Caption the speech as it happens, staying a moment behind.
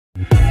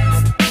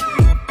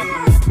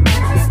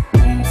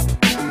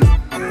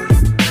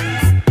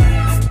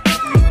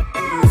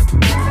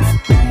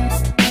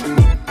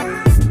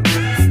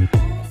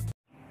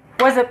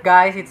What's up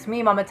guys? It's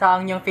me, MAMET,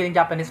 ang inyong feeling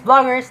Japanese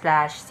vlogger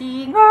slash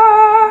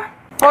singer.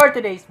 For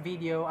today's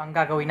video, ang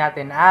gagawin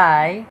natin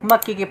ay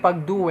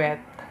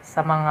makikipag-duet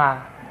sa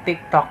mga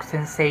TikTok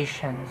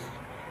sensations.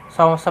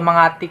 So, sa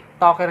mga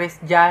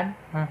TikTokers dyan,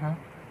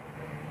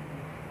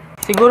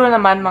 siguro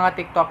naman mga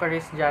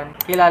TikTokers dyan,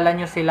 kilala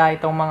nyo sila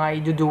itong mga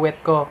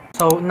iduduet ko.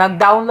 So,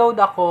 nag-download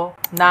ako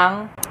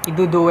ng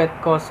iduduet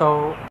ko.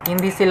 So,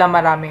 hindi sila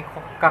marami,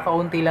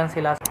 kakaunti lang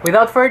sila.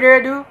 Without further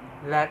ado,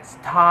 let's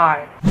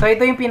start! So,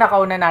 ito yung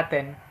pinakauna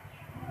natin.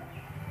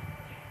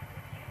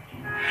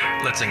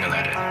 Let's sing a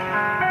Latin.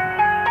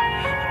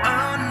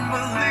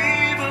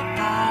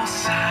 Unbelievable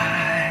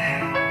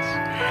sights,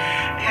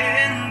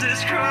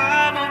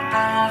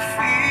 indescribable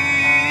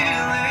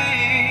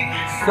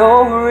feelings.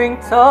 Soaring,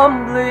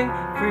 tumbling,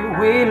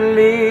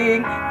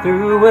 freewheeling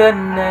through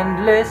an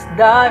endless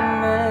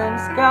diamond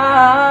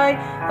sky.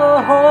 A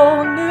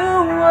whole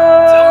new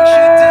world. Don't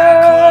you dare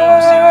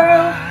close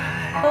your eyes.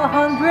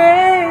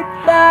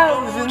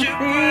 100,000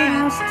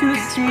 things to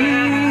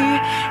see.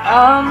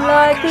 I'm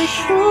like a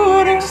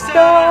shooting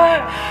star.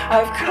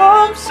 I've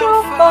come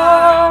so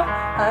far.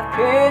 I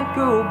can't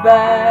go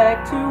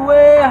back to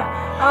where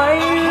I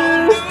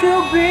used to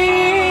be.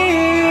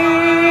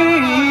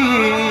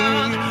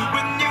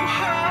 When you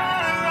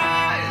had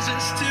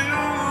horizons to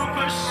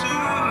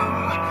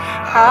pursue,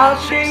 I'll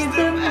chase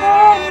them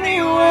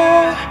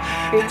anywhere.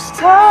 It's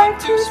time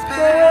to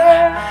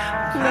spare.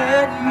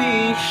 Let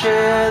me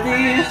share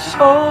this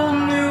whole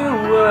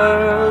new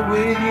world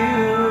with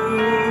you.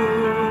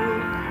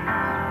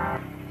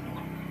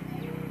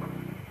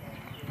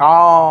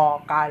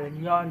 Oh, kala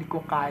nyo, hindi ko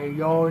kaya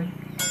yun.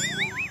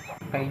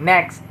 Okay,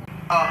 next.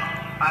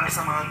 Para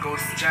sa mga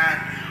ghosts dyan,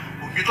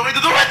 huwag nyo itong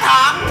iduduet,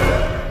 ha?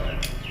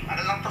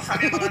 Ano lang to,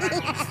 sabi mga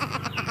na-ghost.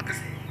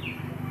 Kasi,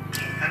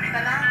 kami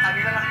na lang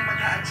yung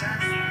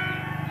mag-a-adjust.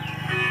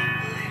 Let me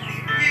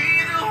be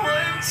the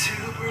one to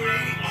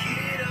break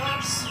it up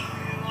so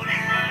you won't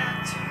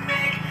have to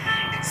make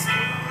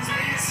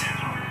excuses.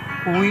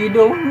 We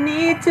don't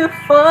need to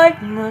fight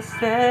in a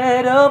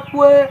setup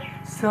where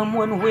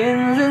someone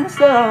wins and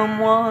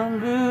someone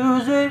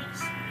loses.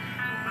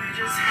 We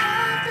just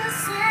have to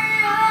say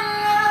our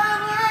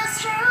love was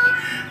true,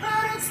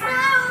 but it's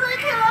now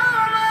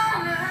become a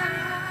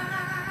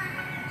lie.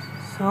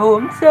 So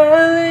I'm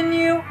telling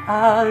you,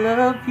 I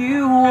love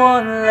you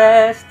one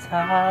last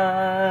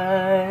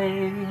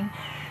time.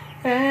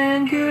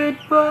 And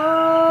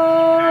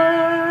goodbye.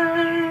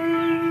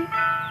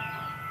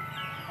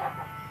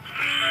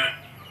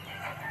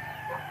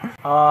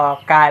 Oh,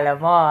 kala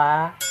mo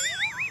ha.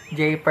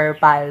 J.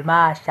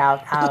 Palma,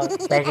 shout out.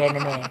 Special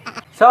enemy.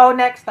 So,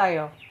 next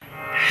tayo.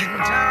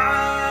 and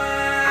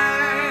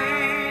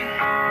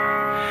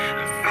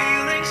I'm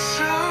feeling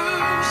so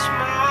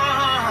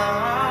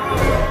small.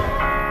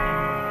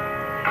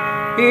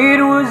 It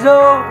was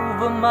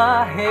over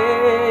my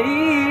head.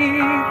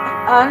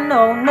 I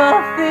know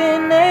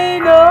nothing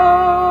ain't over.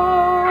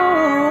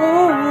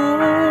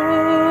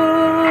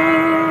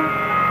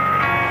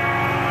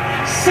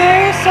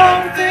 Say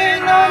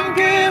something, I'm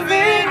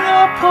giving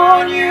up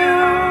on you.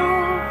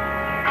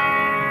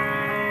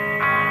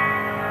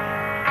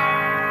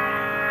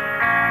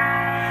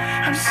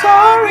 I'm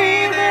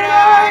sorry that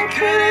I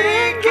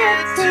couldn't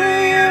get to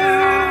you.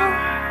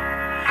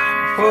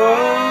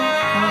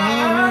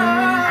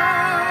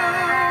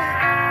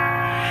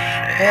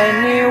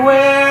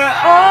 Anywhere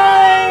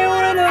I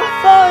would have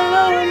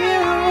followed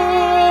you.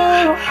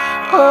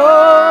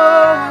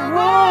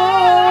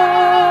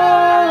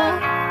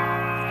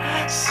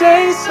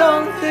 Say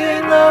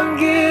something, I'm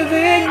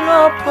giving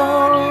up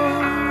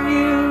on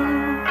you.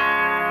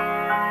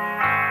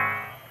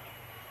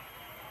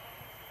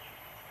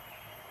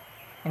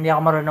 Hindi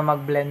ako marunong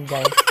mag-blend,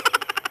 guys.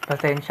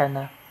 Pasensya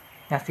na.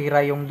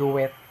 Nasira yung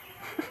duet.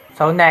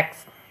 So,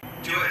 next.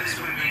 Duet this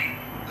with me.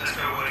 Let's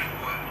go one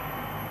for one.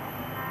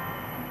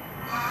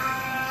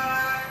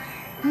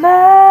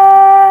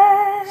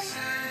 Man,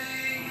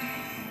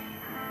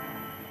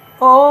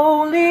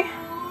 only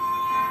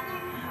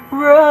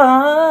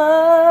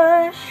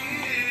rush,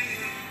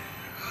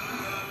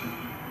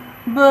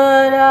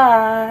 but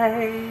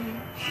I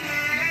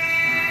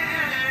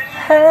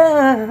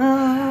have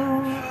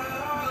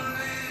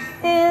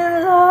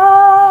in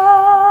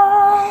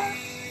love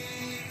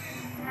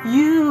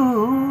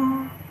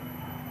you.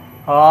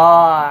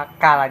 Oh,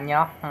 akala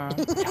nyo?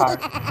 Char.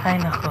 Ay,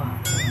 nako.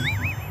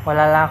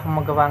 Wala lang akong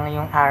magawa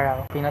ngayong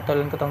araw.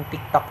 Pinatuloy ko tong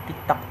TikTok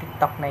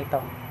na ito.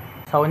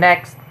 So,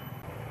 next.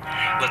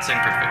 Let's sing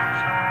perfect.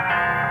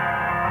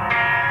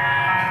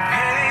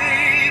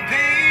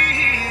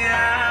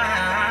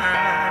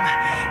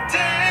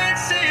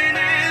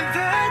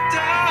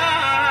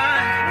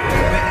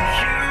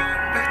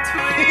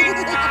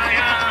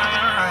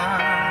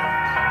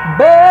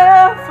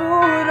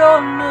 Barefoot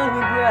on the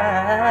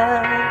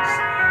grass,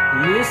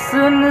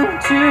 listening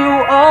to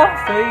our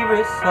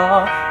favorite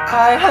song.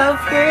 I have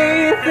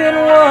faith in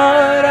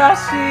what I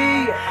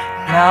see.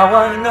 Now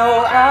I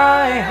know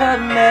I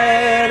have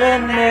met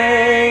an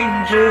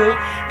angel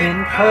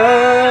in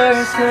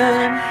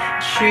person.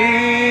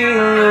 She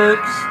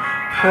looks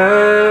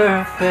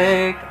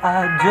perfect.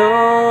 I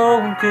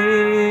don't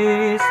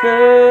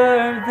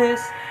deserve this.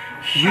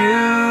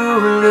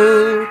 You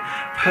look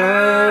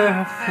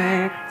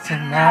perfect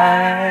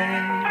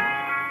tonight.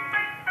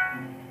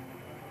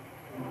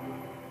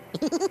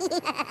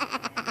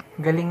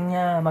 Galing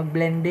niya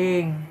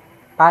mag-blending.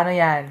 Paano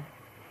yan?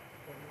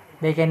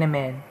 Beke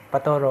naman.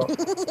 Paturo.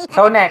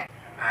 So next.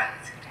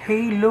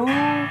 Halo.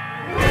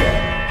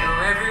 You're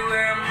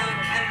everywhere I'm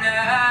looking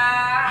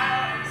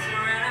at,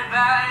 surrounded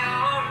by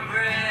your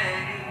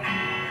embrace.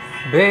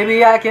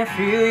 Baby, I can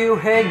feel you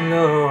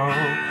halo.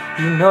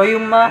 You know you're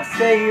my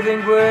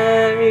saving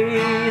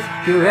grace.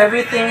 You're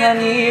everything I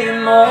need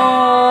and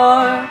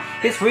more.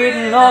 It's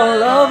written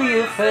all over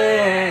your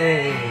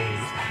face.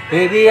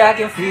 Baby, I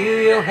can feel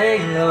your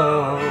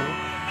halo.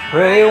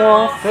 Pray it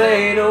won't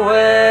fade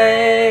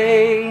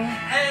away.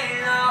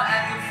 Halo,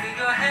 I can feel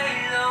your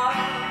halo.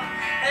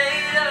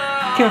 Halo.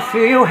 Can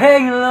feel your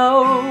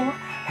halo.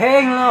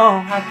 Halo,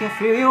 I can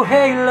feel your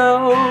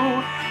halo.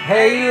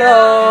 Halo.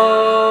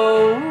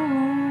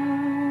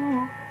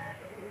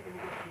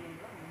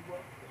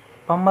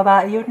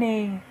 Pambabae yun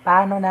eh.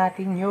 Paano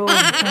natin yun?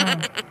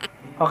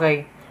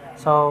 Okay.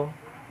 So,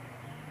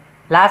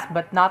 last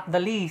but not the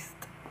least.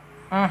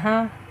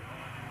 Hey,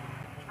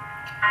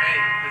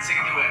 let's sing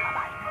a duet.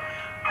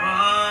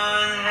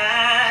 One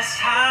last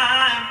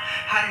time,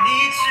 I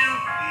need to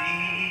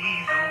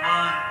be the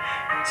one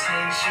who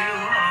takes you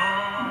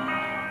home.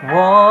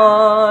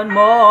 One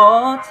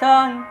more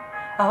time.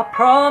 I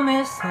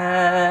promise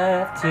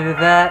after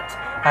that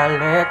I'll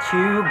let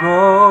you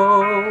go.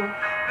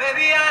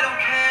 Baby, I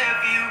don't care if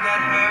you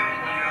got hurt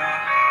in your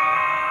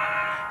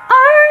heart.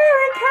 I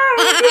really care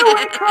if you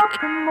wake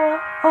up in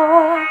my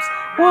arms.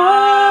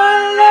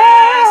 One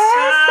last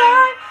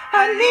time,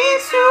 I need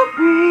to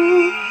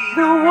be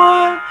the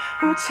one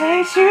who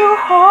takes you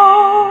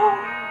home.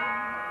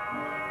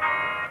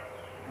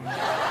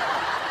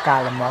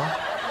 Kala mo?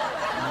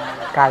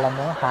 Kala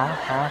mo, ha?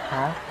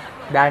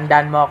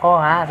 Daan-daan mo ako,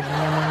 ha?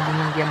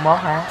 Binigyan mo,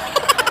 ha?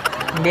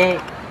 Hindi.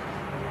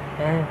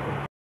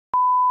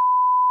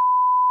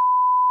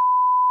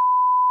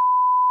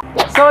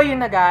 So,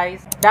 yun na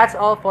guys. That's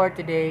all for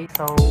today.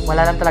 So,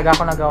 wala lang talaga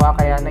ako nagawa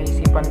kaya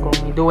naisipan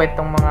kong i-duet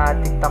tong mga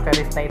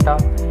TikTokeries na ito.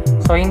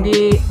 So,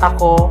 hindi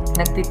ako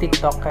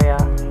nagti-TikTok kaya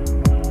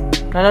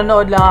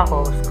nanonood lang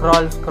ako.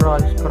 Scroll.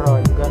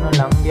 Ganun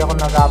lang. Hindi ako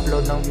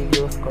nag-upload ng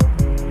videos ko.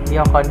 Hindi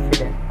ako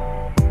confident.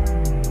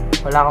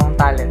 Wala akong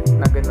talent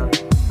na ganun.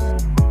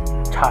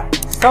 Char.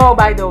 So,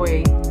 by the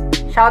way,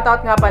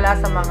 shoutout nga pala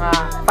sa mga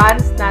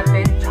fans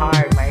natin.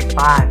 Char, my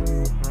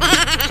fans.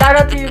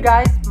 Shoutout to you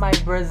guys, my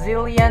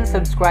Brazilian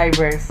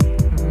subscribers.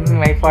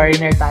 May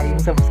foreigner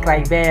tayong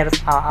subscribers.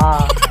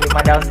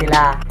 Lima daw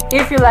sila.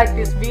 If you like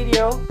this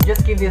video,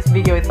 just give this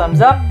video a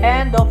thumbs up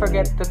and don't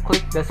forget to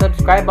click the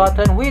subscribe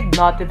button with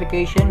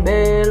notification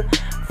bell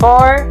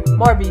for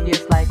more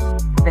videos like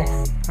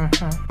this.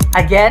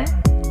 Again,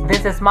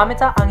 this is MAMET,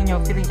 ang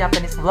inyong Philippine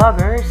Japanese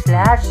vlogger /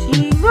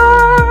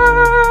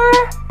 singer.